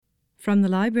From the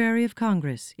Library of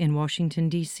Congress in Washington,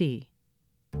 D.C.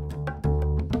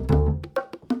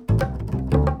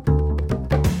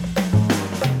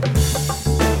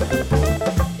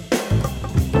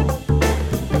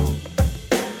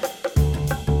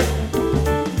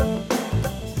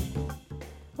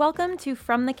 Welcome to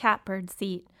From the Catbird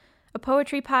Seat, a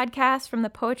poetry podcast from the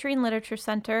Poetry and Literature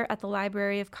Center at the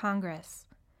Library of Congress.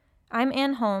 I'm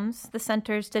Ann Holmes, the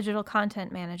center's digital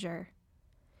content manager.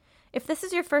 If this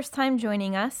is your first time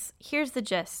joining us, here's the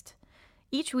gist.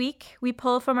 Each week, we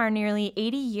pull from our nearly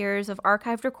 80 years of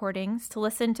archived recordings to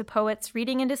listen to poets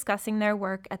reading and discussing their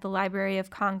work at the Library of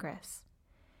Congress.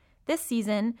 This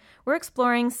season, we're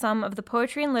exploring some of the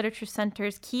Poetry and Literature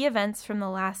Center's key events from the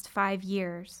last 5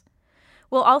 years.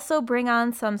 We'll also bring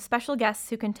on some special guests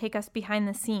who can take us behind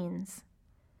the scenes.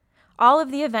 All of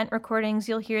the event recordings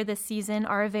you'll hear this season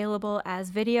are available as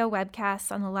video webcasts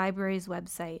on the library's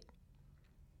website.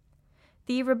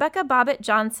 The Rebecca Bobbitt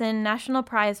Johnson National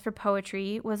Prize for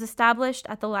Poetry was established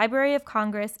at the Library of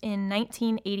Congress in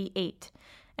 1988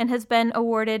 and has been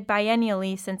awarded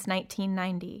biennially since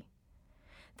 1990.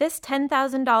 This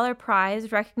 $10,000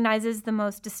 prize recognizes the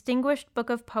most distinguished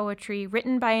book of poetry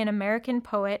written by an American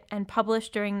poet and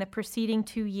published during the preceding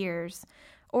 2 years,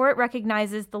 or it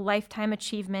recognizes the lifetime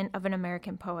achievement of an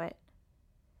American poet.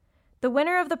 The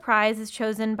winner of the prize is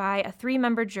chosen by a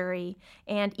 3-member jury,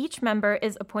 and each member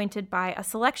is appointed by a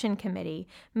selection committee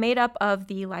made up of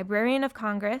the Librarian of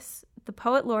Congress, the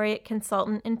Poet Laureate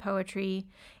Consultant in Poetry,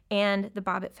 and the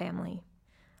Bobbitt family.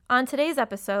 On today's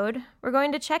episode, we're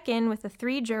going to check in with the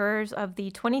 3 jurors of the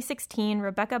 2016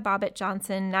 Rebecca Bobbitt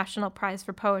Johnson National Prize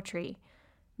for Poetry: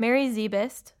 Mary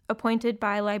Zebist, appointed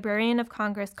by Librarian of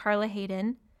Congress Carla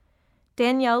Hayden;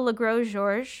 Danielle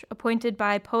Legros-Georges, appointed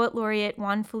by Poet Laureate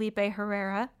Juan Felipe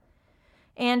Herrera;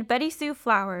 and Betty Sue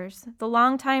Flowers, the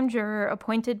longtime juror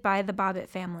appointed by the Bobbitt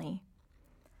family.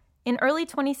 In early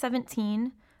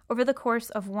 2017, over the course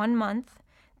of 1 month,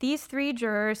 these 3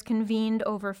 jurors convened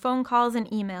over phone calls and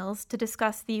emails to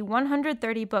discuss the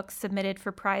 130 books submitted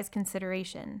for prize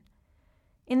consideration.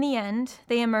 In the end,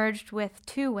 they emerged with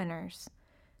 2 winners: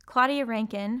 Claudia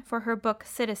Rankine for her book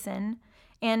Citizen,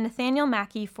 and Nathaniel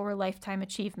Mackey for Lifetime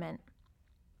Achievement.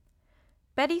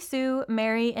 Betty Sue,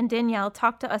 Mary, and Danielle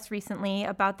talked to us recently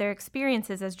about their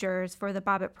experiences as jurors for the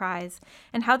Bobbitt Prize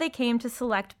and how they came to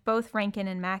select both Rankine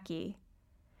and Mackey.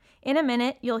 In a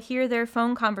minute, you'll hear their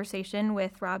phone conversation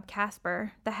with Rob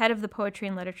Casper, the head of the Poetry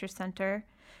and Literature Center,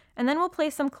 and then we'll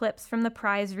play some clips from the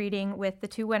prize reading with the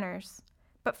 2 winners.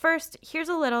 But first, here's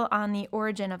a little on the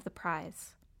origin of the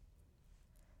prize.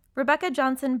 Rebecca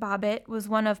Johnson Bobbitt was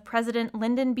one of President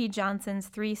Lyndon B. Johnson's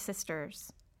 3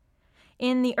 sisters.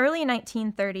 In the early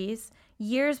 1930s,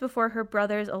 years before her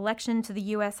brother's election to the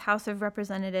U.S. House of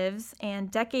Representatives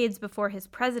and decades before his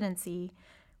presidency,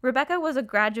 Rebecca was a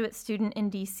graduate student in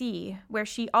D.C., where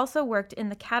she also worked in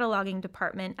the cataloging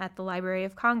department at the Library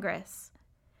of Congress.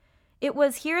 It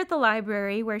was here at the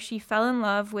library where she fell in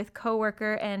love with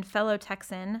coworker and fellow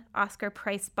Texan, Oscar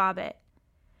Price Bobbitt.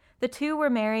 The 2 were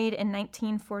married in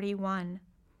 1941.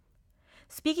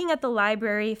 Speaking at the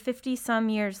library 50-some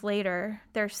years later,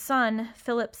 their son,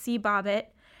 Philip C. Bobbitt,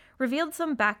 revealed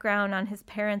some background on his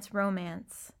parents'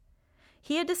 romance.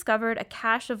 He had discovered a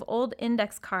cache of old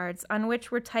index cards on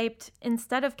which were typed,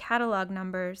 instead of catalog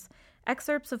numbers,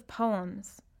 excerpts of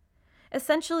poems.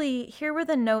 Essentially, here were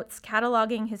the notes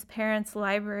cataloging his parents'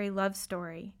 library love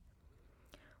story.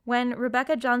 When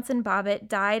Rebecca Johnson Bobbitt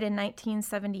died in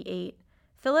 1978,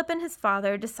 Philip and his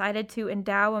father decided to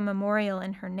endow a memorial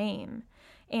in her name,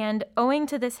 and owing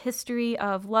to this history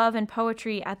of love and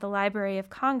poetry at the Library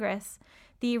of Congress,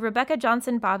 the Rebecca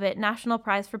Johnson Bobbitt National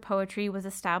Prize for Poetry was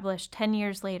established 10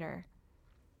 years later.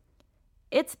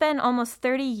 It's been almost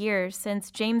 30 years since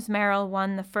James Merrill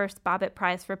won the first Bobbitt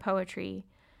Prize for Poetry.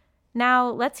 Now,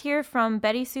 let's hear from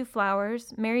Betty Sue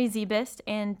Flowers, Mary Zebist,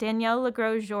 and Danielle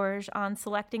Legros-Georges on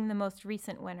selecting the most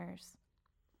recent winners.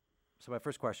 So my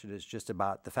first question is just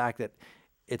about the fact that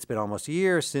it's been almost a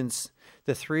year since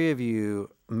the 3 of you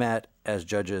met as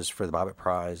judges for the Bobbitt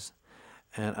Prize.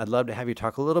 And I'd love to have you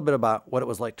talk a little bit about what it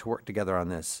was like to work together on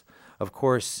this. Of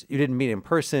course, you didn't meet in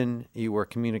person. You were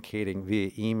communicating via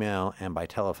email and by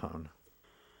telephone.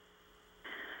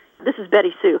 This is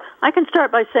Betty Sue. I can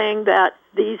start by saying that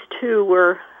these 2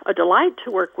 were a delight to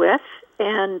work with.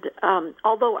 And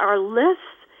although our lists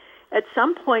at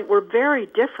some point were very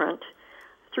different,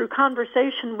 through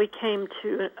conversation we came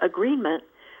to agreement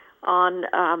on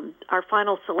our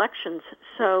final selections.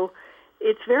 So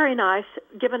it's very nice,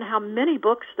 given how many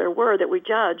books there were that we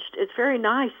judged, it's very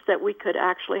nice that we could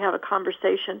actually have a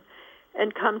conversation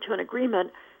and come to an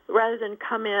agreement rather than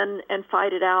come in and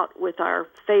fight it out with our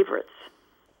favorites.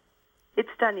 It's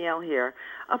Danielle here.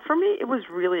 For me, it was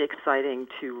really exciting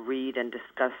to read and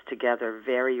discuss together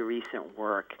very recent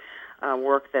work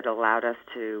that allowed us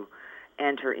to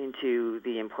enter into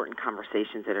the important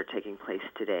conversations that are taking place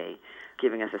today,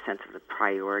 giving us a sense of the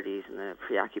priorities and the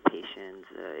preoccupations,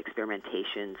 the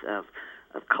experimentations of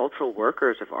cultural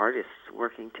workers, of artists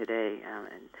working today.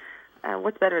 And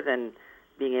what's better than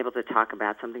being able to talk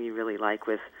about something you really like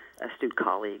with astute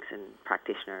colleagues and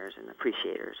practitioners and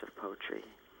appreciators of poetry?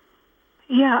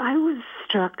 Yeah, I was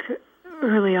struck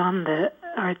early on that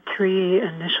our three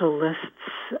initial lists,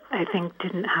 I think,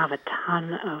 didn't have a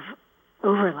ton of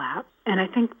overlap. And I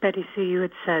think, Betty C., you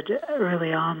had said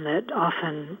early on that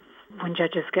often when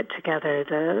judges get together,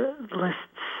 the lists,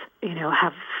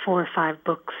 have 4 or 5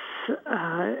 books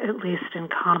at least in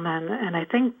common. And I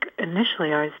think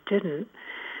initially ours didn't.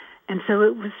 And so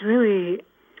it was really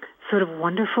sort of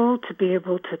wonderful to be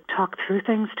able to talk through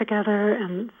things together.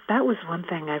 And that was one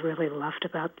thing I really loved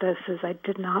about this, is I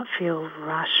did not feel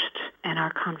rushed in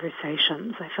our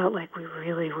conversations. I felt like we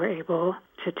really were able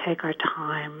to take our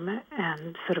time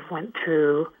and sort of went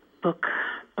through book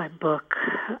by book.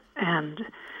 And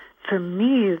for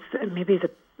me, maybe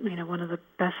one of the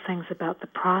best things about the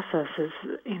process is,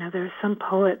 there are some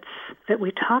poets that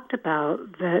we talked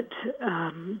about that,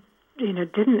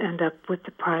 didn't end up with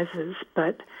the prizes,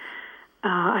 but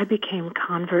I became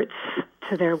converts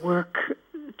to their work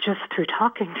just through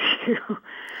talking to you,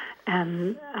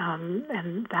 and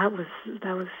that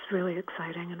was really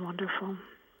exciting and wonderful.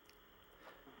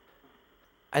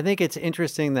 I think it's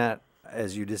interesting that,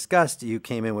 as you discussed, you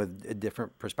came in with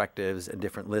different perspectives and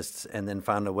different lists, and then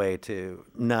found a way to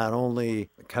not only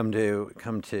come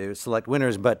to select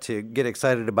winners, but to get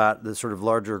excited about the sort of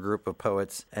larger group of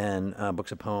poets and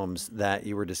books of poems that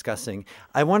you were discussing.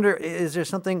 I wonder, was there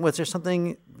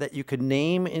something that you could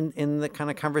name in the kind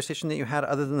of conversation that you had,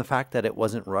 other than the fact that it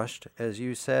wasn't rushed, as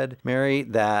you said, Mary,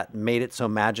 that made it so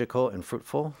magical and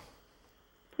fruitful?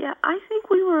 Yeah, I think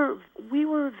we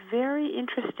were very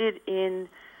interested in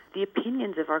the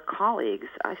opinions of our colleagues.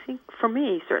 I think for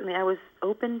me, certainly, I was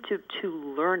open to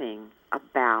learning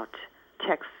about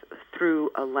text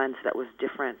through a lens that was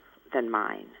different than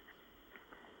mine.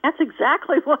 That's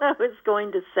exactly what I was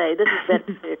going to say. This is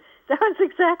Betty. That was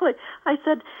exactly. I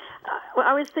said,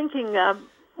 I was thinking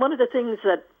one of the things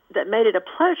that made it a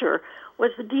pleasure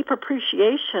was the deep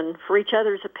appreciation for each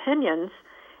other's opinions.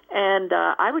 And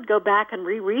I would go back and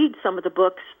reread some of the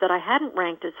books that I hadn't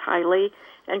ranked as highly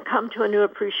and come to a new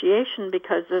appreciation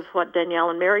because of what Danielle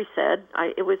and Mary said.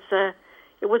 It was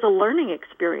a learning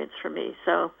experience for me.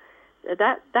 So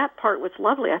that part was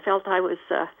lovely. I felt I was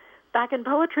back in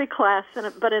poetry class,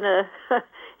 but in a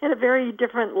in a very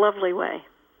different, lovely way.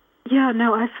 Yeah,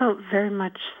 no, I felt very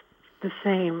much the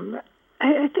same.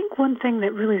 I think one thing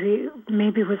that really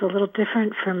maybe was a little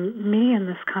different from me in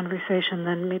this conversation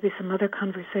than maybe some other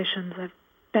conversations I've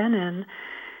been in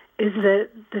is that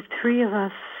the three of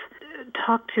us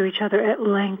talked to each other at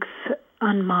length,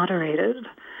 unmoderated,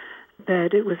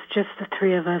 that it was just the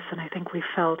three of us, and I think we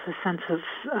felt a sense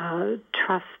of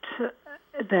trust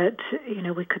that,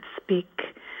 we could speak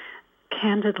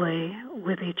candidly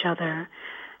with each other.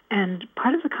 And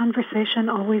part of the conversation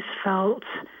always felt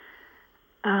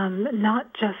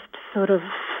not just sort of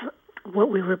what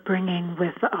we were bringing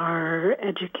with our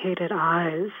educated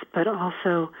eyes, but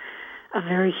also a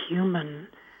very human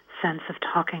sense of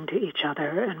talking to each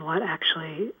other and what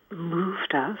actually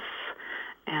moved us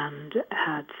and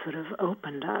had sort of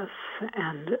opened us.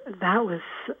 And that was,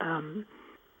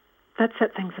 that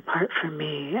set things apart for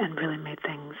me and really made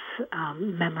things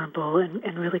memorable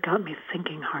and really got me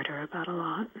thinking harder about a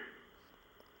lot.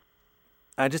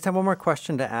 I just have one more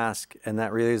question to ask, and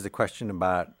that really is the question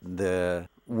about the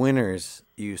winners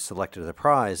you selected as a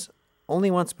prize. Only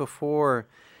once before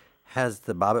has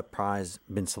the Bobbitt Prize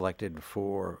been selected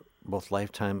for both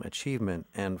Lifetime Achievement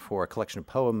and for a collection of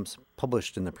poems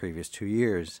published in the previous 2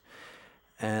 years.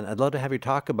 And I'd love to have you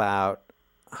talk about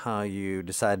how you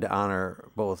decided to honor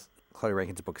both Claudia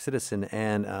Rankine's book Citizen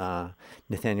and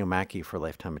Nathaniel Mackey for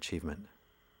Lifetime Achievement.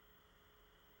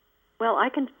 Well, I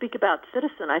can speak about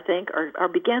Citizen, I think, or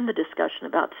began the discussion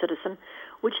about Citizen,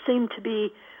 which seemed to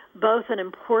be both an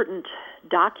important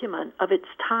document of its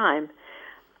time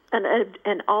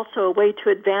and also a way to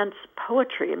advance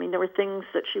poetry. I mean, there were things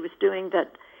that she was doing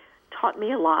that taught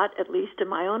me a lot, at least in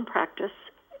my own practice,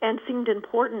 and seemed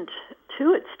important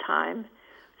to its time.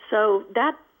 So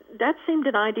that seemed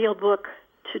an ideal book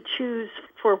to choose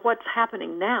for what's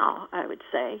happening now, I would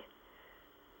say.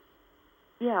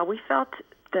 Yeah, we felt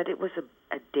that it was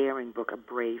a daring book, a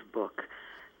brave book,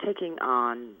 taking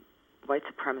on white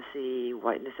supremacy,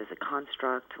 whiteness as a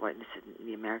construct, whiteness in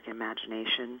the American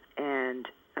imagination, and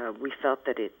we felt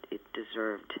that it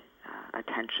deserved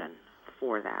attention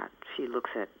for that. She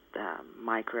looks at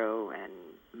micro and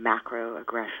macro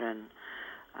aggression.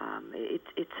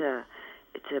 It's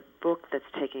a book that's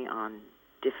taking on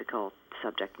difficult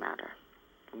subject matter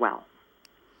well.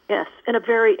 Yes, in a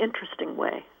very interesting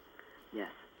way.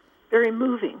 Yes. Very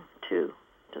moving, too.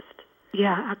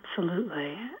 Yeah,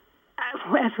 absolutely.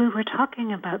 As we were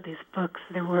talking about these books,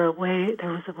 there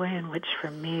was a way in which, for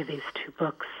me, these two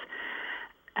books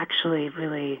actually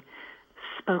really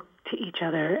spoke to each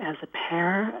other as a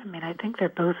pair. I mean, I think they're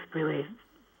both really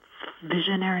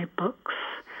visionary books.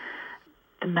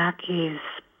 The Mackies,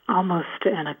 almost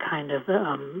in a kind of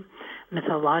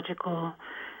mythological,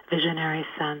 visionary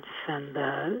sense, and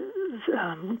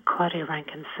the Claudia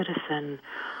Rankine Citizen,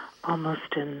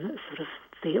 almost in sort of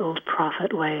the old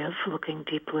prophet way of looking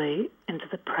deeply into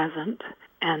the present.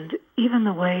 And even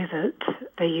the way that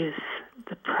they use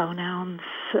the pronouns,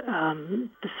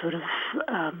 the sort of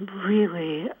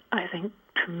really, I think,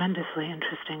 tremendously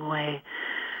interesting way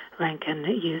Rankine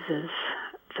uses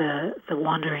the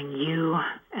wandering you,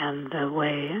 and the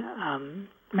way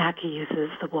Mackie uses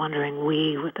the wandering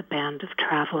we with the band of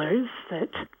travelers, that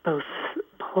both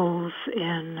pulls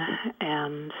in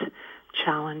and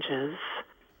challenges.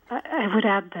 I would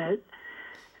add that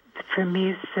for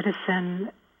me,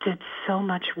 Citizen did so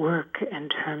much work in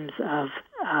terms of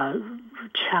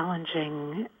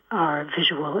challenging our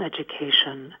visual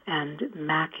education, and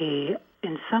Mackie,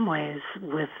 in some ways,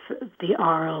 with the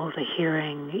aural, the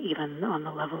hearing, even on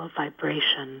the level of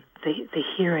vibration, the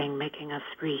hearing making us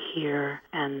rehear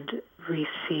and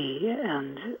re-see,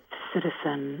 and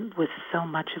Citizen with so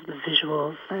much of the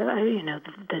visuals,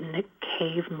 the Nick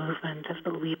Cave movement of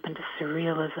the leap into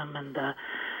surrealism, and the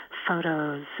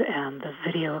photos and the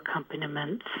video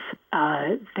accompaniments.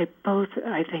 They both,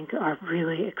 I think, are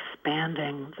really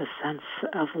expanding the sense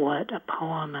of what a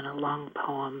poem and a long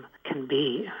poem can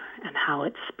be, and how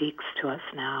it speaks to us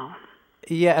now.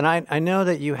 Yeah, and I know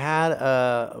that you had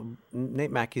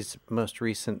Nate Mackie's most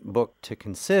recent book to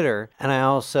consider, and I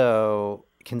also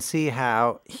can see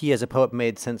how he as a poet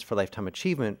made sense for Lifetime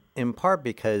Achievement, in part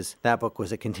because that book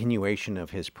was a continuation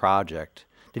of his project.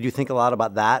 Did you think a lot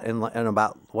about that and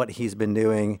about what he's been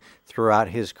doing throughout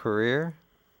his career?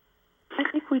 I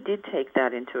think we did take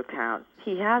that into account.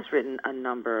 He has written a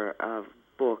number of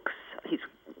books. He's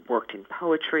worked in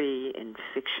poetry, in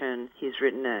fiction. He's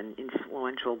written an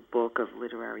influential book of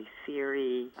literary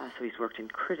theory. So he's worked in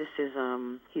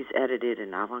criticism. He's edited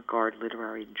an avant-garde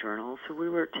literary journal. So we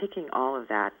were taking all of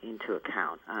that into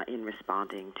account in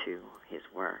responding to his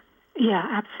work. Yeah,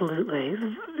 absolutely.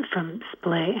 From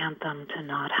Splay Anthem to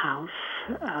Knot House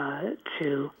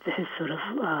to his sort of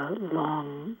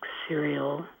long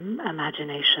serial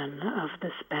imagination of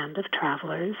this band of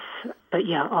travelers. But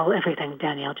yeah, everything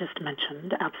Danielle just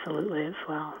mentioned, absolutely as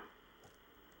well.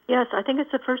 Yes, I think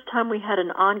it's the first time we had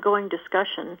an ongoing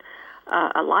discussion,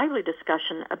 a lively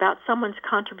discussion about someone's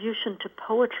contribution to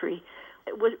poetry,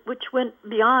 which went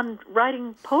beyond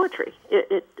writing poetry.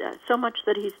 So much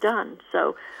that he's done.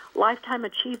 So Lifetime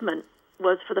Achievement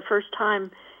was, for the first time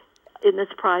in this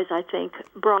prize, I think,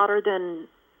 broader than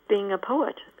being a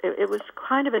poet. It was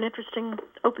kind of an interesting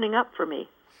opening up for me.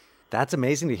 That's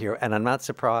amazing to hear, and I'm not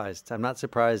surprised. I'm not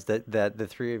surprised that the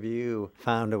three of you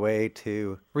found a way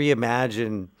to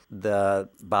reimagine the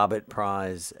Bobbitt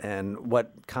Prize and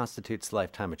what constitutes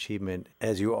Lifetime Achievement,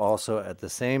 as you also, at the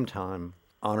same time,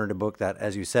 honored a book that,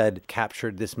 as you said,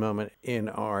 captured this moment in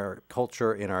our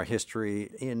culture, in our history,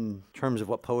 in terms of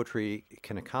what poetry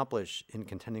can accomplish in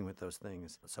contending with those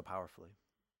things so powerfully.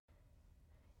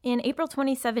 In April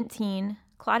 2017,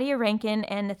 Claudia Rankine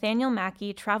and Nathaniel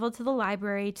Mackie traveled to the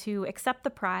library to accept the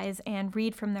prize and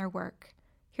read from their work.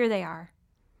 Here they are.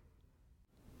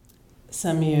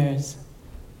 Some years,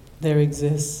 there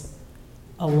exists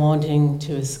a wanting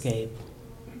to escape.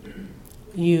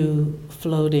 You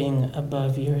floating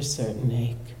above your certain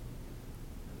ache.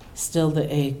 Still the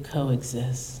ache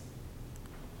coexists.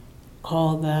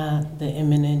 Call that the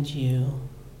imminent you.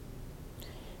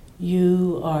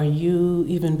 You are you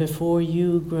even before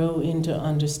you grow into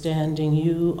understanding.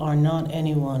 You are not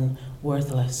anyone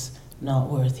worthless, not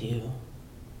worth you.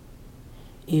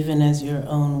 Even as your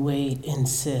own weight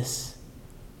insists,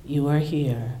 you are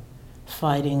here,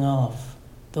 fighting off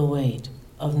the weight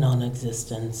of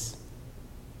non-existence.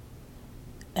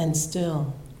 And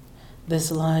still, this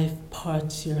life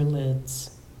parts your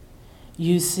lids.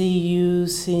 You see you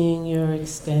seeing your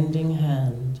extending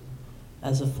hand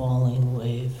as a falling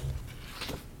wave.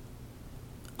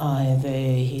 I,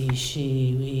 they, he,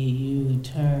 she, we, you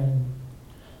turn,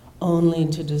 only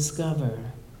to discover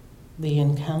the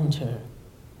encounter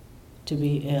to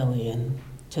be alien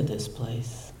to this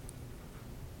place.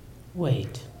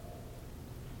 Wait.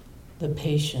 The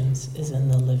patience is in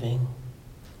the living.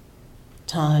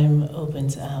 Time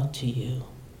opens out to you.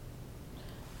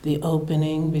 The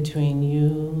opening between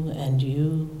you and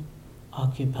you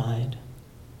occupied,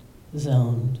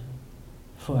 zoned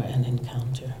for an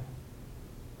encounter.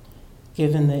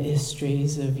 Given the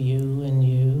histories of you and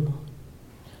you,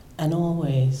 and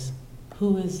always,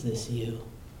 who is this you?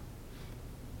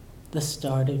 The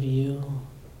start of you,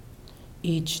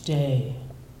 each day,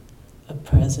 a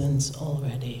presence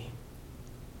already.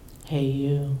 Hey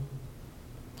you,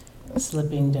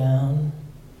 slipping down,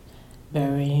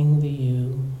 burying the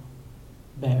you,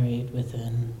 buried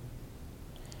within.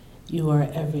 You are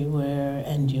everywhere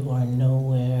and you are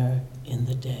nowhere in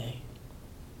the day.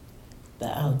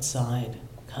 The outside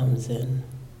comes in.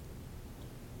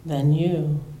 Then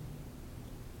you,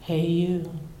 hey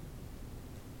you,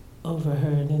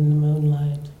 overheard in the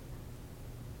moonlight,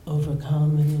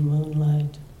 overcome in the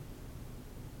moonlight.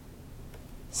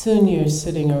 Soon you're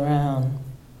sitting around,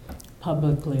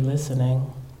 publicly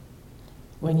listening.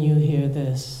 When you hear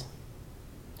this,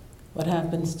 what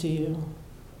happens to you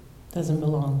doesn't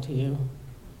belong to you,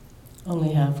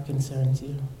 only half concerns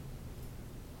you.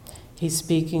 He's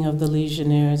speaking of the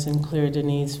Legionnaires in Claire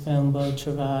Denis' film Beau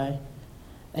Travail,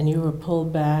 and you were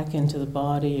pulled back into the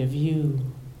body of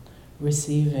you,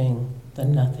 receiving the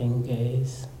nothing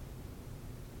gaze.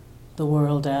 The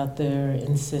world out there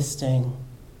insisting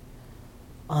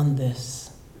on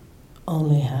this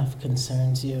only half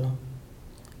concerns you.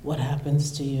 What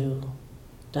happens to you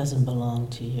doesn't belong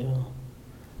to you,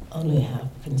 only half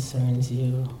concerns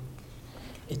you.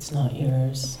 It's not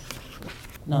yours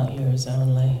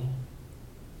only.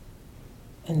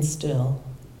 And still,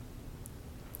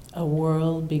 a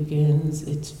world begins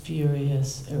its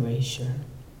furious erasure.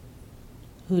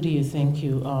 Who do you think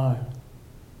you are,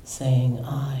 saying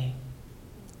I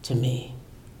to me?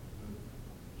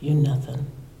 You nothing.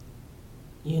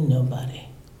 You nobody.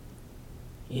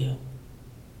 You.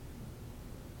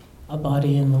 A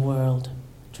body in the world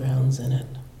drowns in it.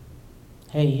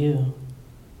 Hey you.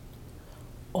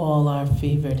 All our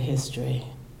fevered history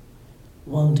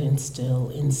won't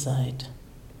instill insight,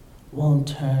 won't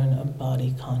turn a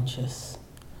body conscious,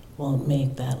 won't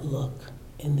make that look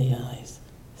in the eyes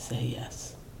say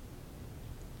yes.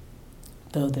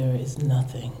 Though there is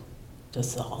nothing to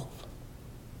solve.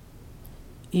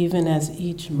 Even as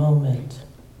each moment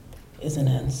is an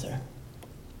answer.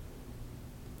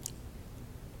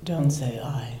 Don't say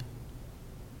I,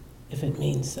 if it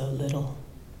means so little,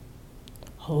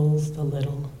 holds the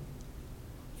little,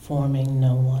 forming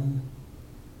no one.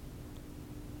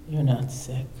 You're not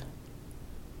sick.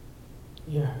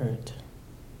 You're hurt.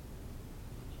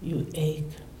 You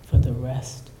ache for the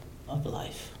rest of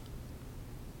life.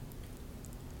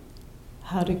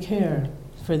 How to care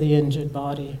for the injured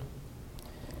body.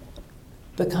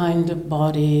 The kind of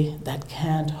body that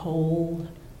can't hold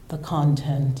the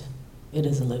content it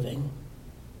is living.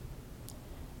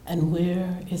 And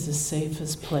where is the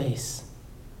safest place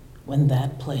when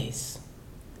that place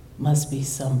must be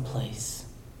someplace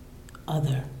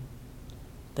other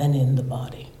than in the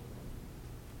body?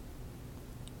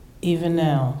 Even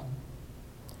now,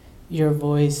 your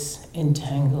voice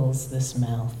entangles this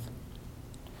mouth,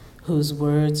 whose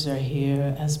words are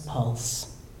here as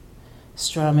pulse,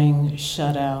 strumming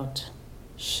shut out,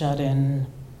 shut in,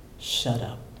 shut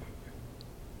up.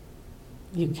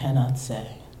 You cannot say.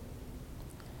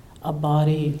 A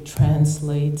body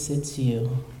translates its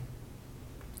you.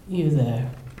 You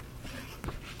there.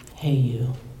 Hey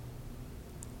you.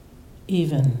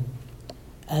 Even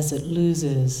as it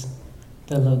loses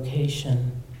the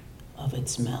location of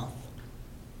its mouth.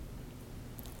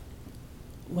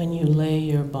 When you lay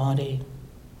your body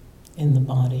in the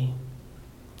body,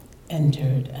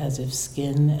 entered as if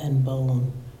skin and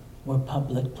bone were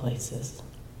public places.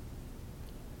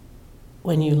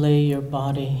 When you lay your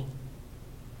body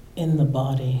in the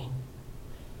body,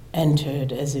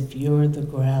 entered as if you're the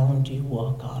ground you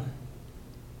walk on.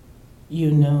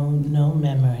 You know no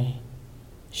memory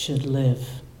should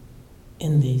live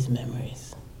in these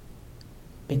memories,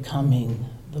 becoming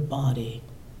the body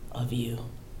of you.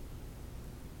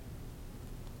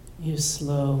 You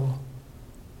slow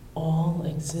all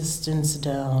existence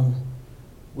down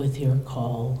with your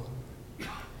call,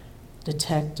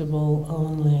 detectable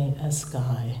only as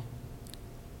sky.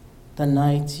 The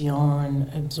night's yarn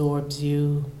absorbs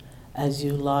you as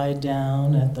you lie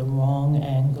down at the wrong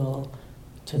angle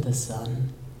to the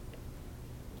sun.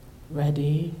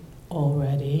 Ready,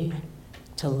 already,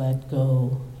 to let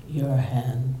go your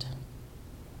hand.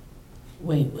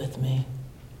 Wait with me.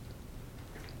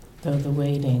 Though the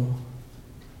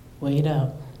wait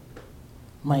up,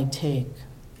 might take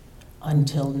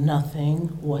until nothing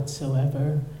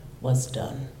whatsoever was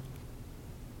done.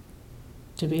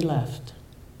 To be left,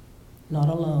 not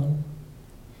alone,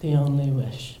 the only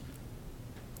wish.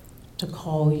 To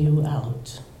call you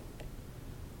out,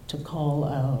 to call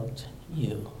out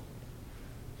you.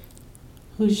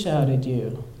 Who shouted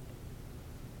you?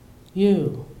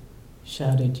 You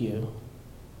shouted you.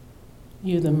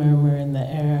 You, the murmur in the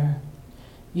air.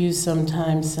 You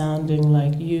sometimes sounding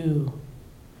like you.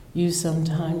 You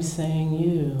sometimes saying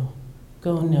you.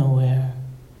 Go nowhere.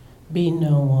 Be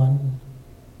no one.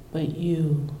 But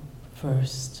you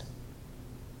first.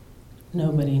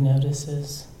 Nobody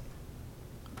notices.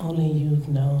 Only you've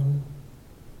known.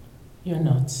 You're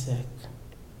not sick.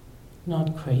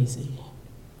 Not crazy.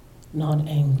 Not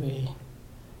angry.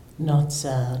 Not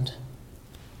sad.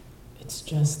 It's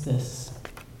just this.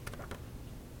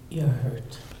 You're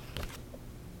hurt.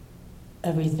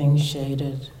 Everything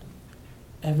shaded,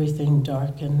 everything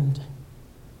darkened,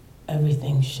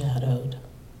 everything shadowed.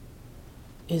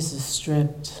 Is the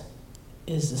stripped,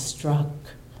 is the struck,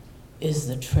 is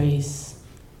the trace,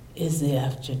 is the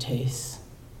aftertaste.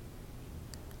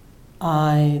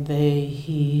 I, they,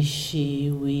 he, she,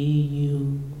 we,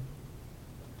 you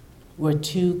were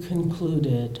too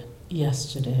concluded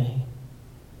yesterday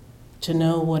to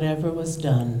know whatever was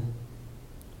done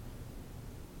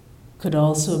could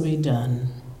also be done,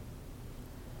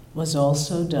 was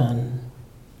also done,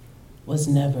 was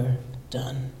never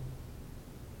done.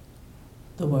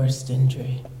 The worst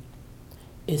injury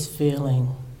is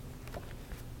feeling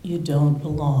you don't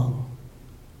belong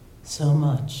so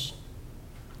much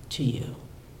to you.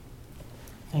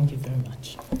 Thank you very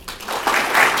much.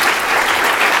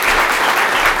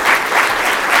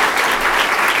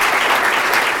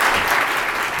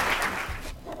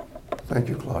 Thank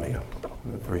you, Claudia.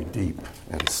 A very deep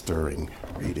and stirring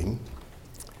reading.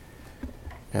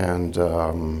 And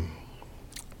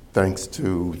thanks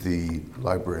to the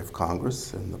Library of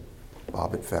Congress and the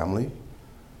Bobbitt family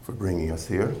for bringing us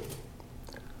here.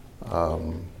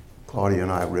 Claudia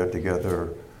and I read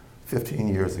together 15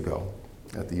 years ago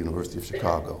at the University of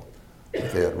Chicago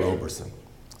with Ed Roberson.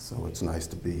 So it's nice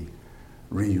to be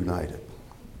reunited.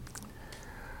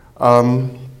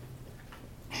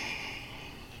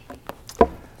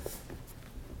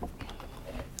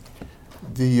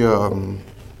 The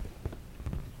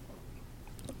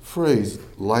phrase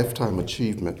lifetime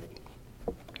achievement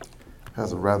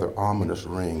has a rather ominous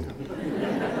ring.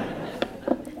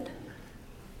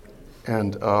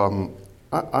 And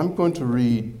I'm going to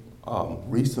read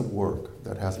recent work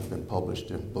that hasn't been published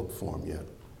in book form yet.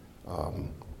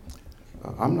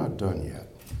 I'm not done yet.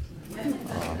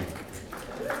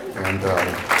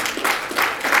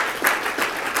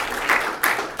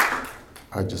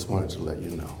 I just wanted to let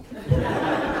you know.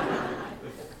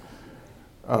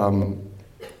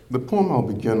 The poem I'll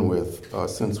begin with,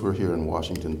 since we're here in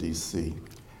Washington, D.C.,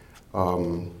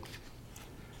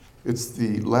 it's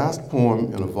the last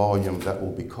poem in a volume that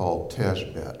will be called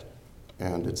Teshbet,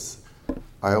 and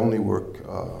I only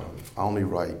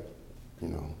write,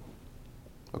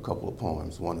 a couple of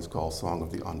poems. One is called Song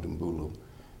of the Andumbulu,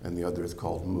 and the other is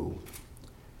called Mu,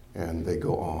 and they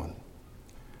go on.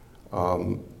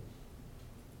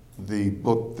 The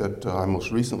book that I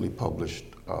most recently published,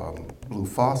 Blue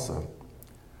Fossa,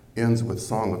 ends with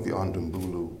Song of the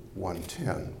Andumbulu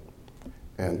 110,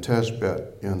 and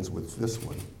Teshbet ends with this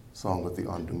one, Song of the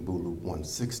Andumbulu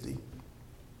 160.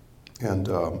 And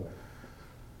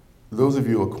those of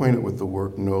you acquainted with the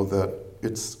work know that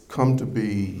it's come to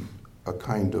be a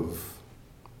kind of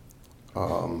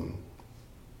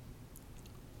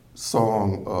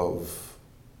song of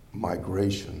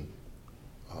migration,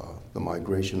 the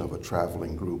migration of a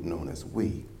traveling group known as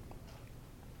We,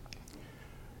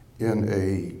 in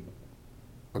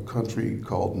a country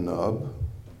called Nub,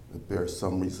 that bears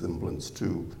some resemblance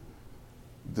to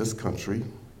this country,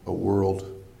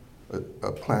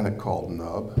 a planet called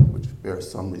Nub, which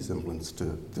bears some resemblance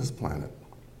to this planet.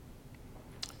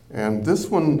 And this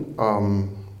one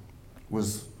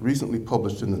was recently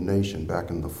published in The Nation back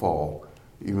in the fall,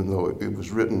 even though it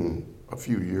was written a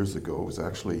few years ago. It was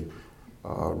actually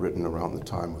written around the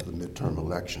time of the midterm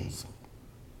elections.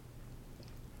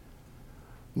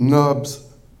 Nub's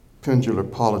pendular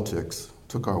politics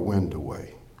took our wind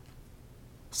away.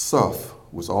 Suff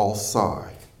was all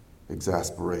sigh,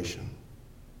 exasperation.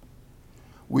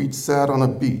 We'd sat on a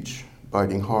beach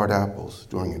biting hard apples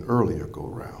during an earlier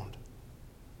go-round.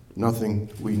 Nothing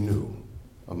we knew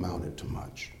amounted to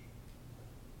much.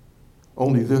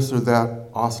 only this or that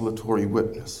oscillatory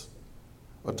witness,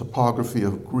 a topography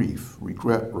of grief,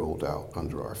 regret rolled out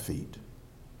under our feet.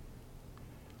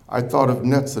 I thought of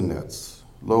Netzanet's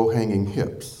low-hanging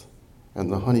hips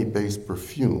and the honey-based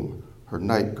perfume her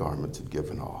night garments had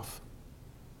given off.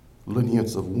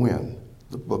 Lineaments of wind,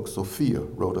 the book Sophia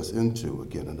wrote us into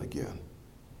again and again.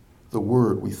 The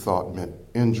word we thought meant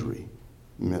injury,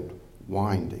 meant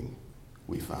winding,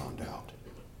 we found out.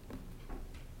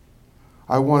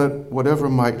 I wanted whatever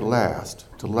might last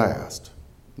to last,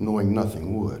 knowing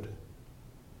nothing would.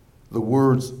 The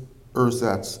words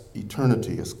ersatz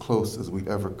eternity as close as we'd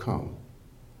ever come.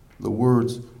 The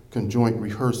words conjoint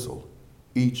rehearsal,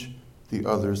 each the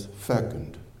other's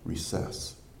fecund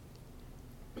recess.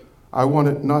 I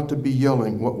wanted not to be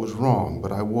yelling what was wrong,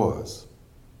 but I was.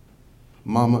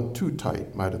 Mama Too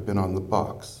Tight might have been on the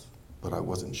box, but I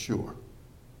wasn't sure.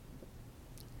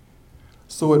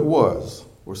 So it was,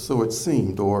 or so it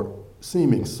seemed, or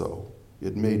seeming so,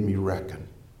 it made me reckon.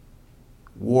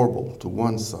 Warble to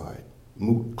one side,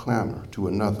 moot clamor to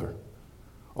another,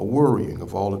 a worrying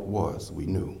of all it was we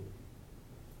knew.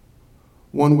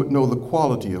 One would know the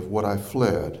quality of what I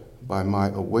fled by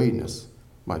my awayness,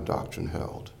 my doctrine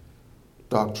held.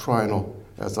 Doctrinal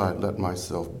as I let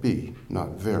myself be,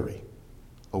 not very.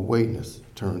 Awayness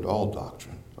turned all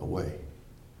doctrine away.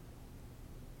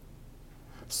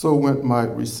 So went my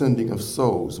rescinding of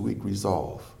soul's weak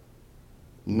resolve.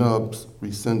 Nub's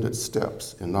rescinded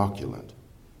steps inoculant.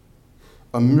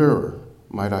 A mirror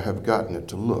might I have gotten it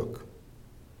to look.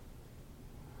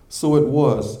 So it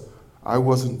was, I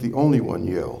wasn't the only one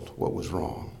yelled what was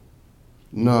wrong.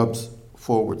 Nub's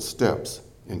forward steps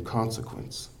in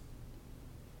consequence.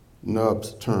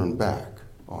 Nub's turned back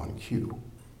on cue.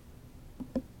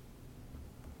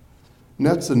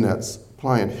 Netzanet's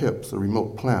pliant hips, a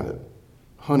remote planet,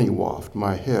 honey waft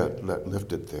my head let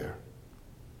lifted there.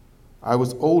 I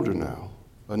was older now,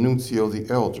 Annuncio the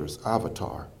elder's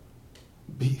avatar,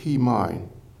 be he mine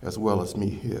as well as me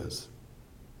his.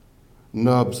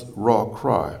 Nub's raw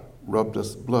cry rubbed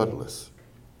us bloodless.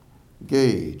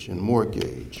 Gauge and more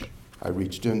gauge I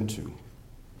reached into.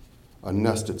 A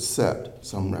nested set,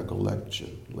 some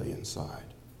recollection lay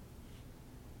inside.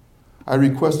 I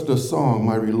requested a song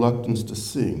my reluctance to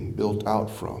sing built out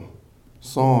from,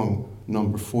 song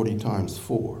number 40 times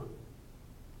 4.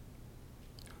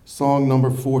 Song number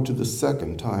 4 to the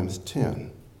second times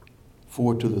 10,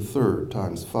 4 to the third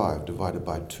times 5 divided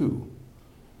by 2.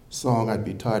 Song I'd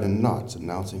be tied in knots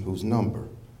announcing whose number.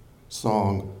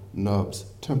 Song Nub's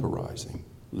temporizing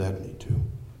led me to.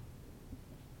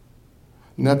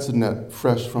 Netzanet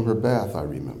fresh from her bath, I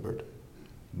remembered.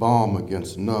 Balm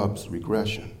against Nub's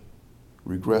regression.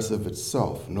 Regressive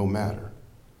itself, no matter.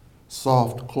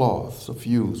 Soft cloth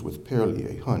suffused with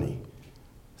Perlier honey.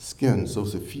 Skin so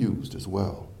suffused as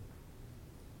well.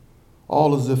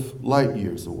 All as if light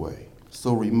years away,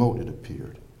 so remote it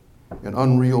appeared. An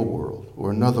unreal world,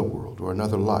 or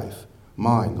another life,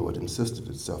 mine though it insisted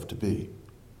itself to be.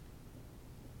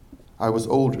 I was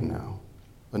older now,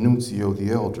 Annuncio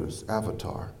the elder's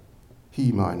avatar,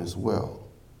 he mine as well.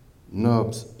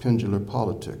 Nub's pendular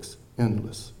politics,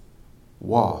 endless.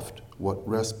 Waft, what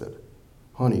respite,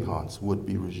 honey haunts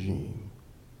would-be regime.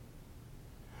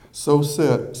 So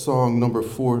said song number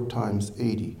 4 times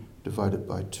 80 divided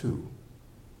by 2.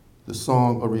 The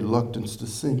song a reluctance to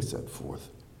sing set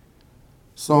forth.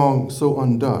 Song so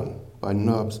undone by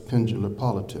Nub's pendular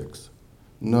politics.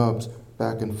 Nub's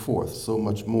back and forth, so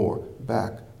much more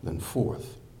back than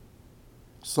forth.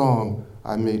 Song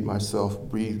I made myself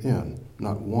breathe in,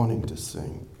 not wanting to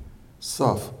sing.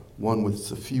 Suff, one with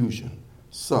suffusion.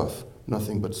 Suff,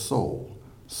 nothing but soul.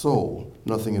 Soul,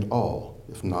 nothing at all,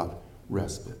 if not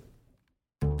respite.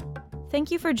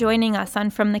 Thank you for joining us on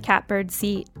From the Catbird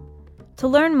Seat. To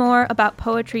learn more about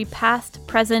poetry past,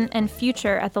 present, and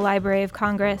future at the Library of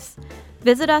Congress,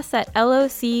 visit us at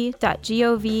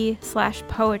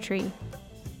loc.gov/poetry.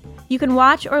 You can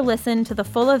watch or listen to the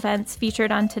full events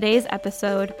featured on today's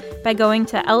episode by going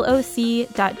to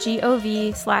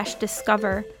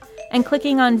loc.gov/discover and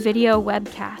clicking on video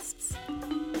webcasts.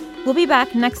 We'll be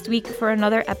back next week for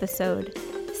another episode.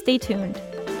 Stay tuned.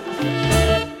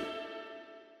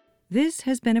 This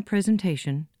has been a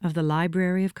presentation of the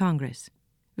Library of Congress.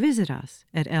 Visit us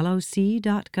at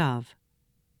loc.gov.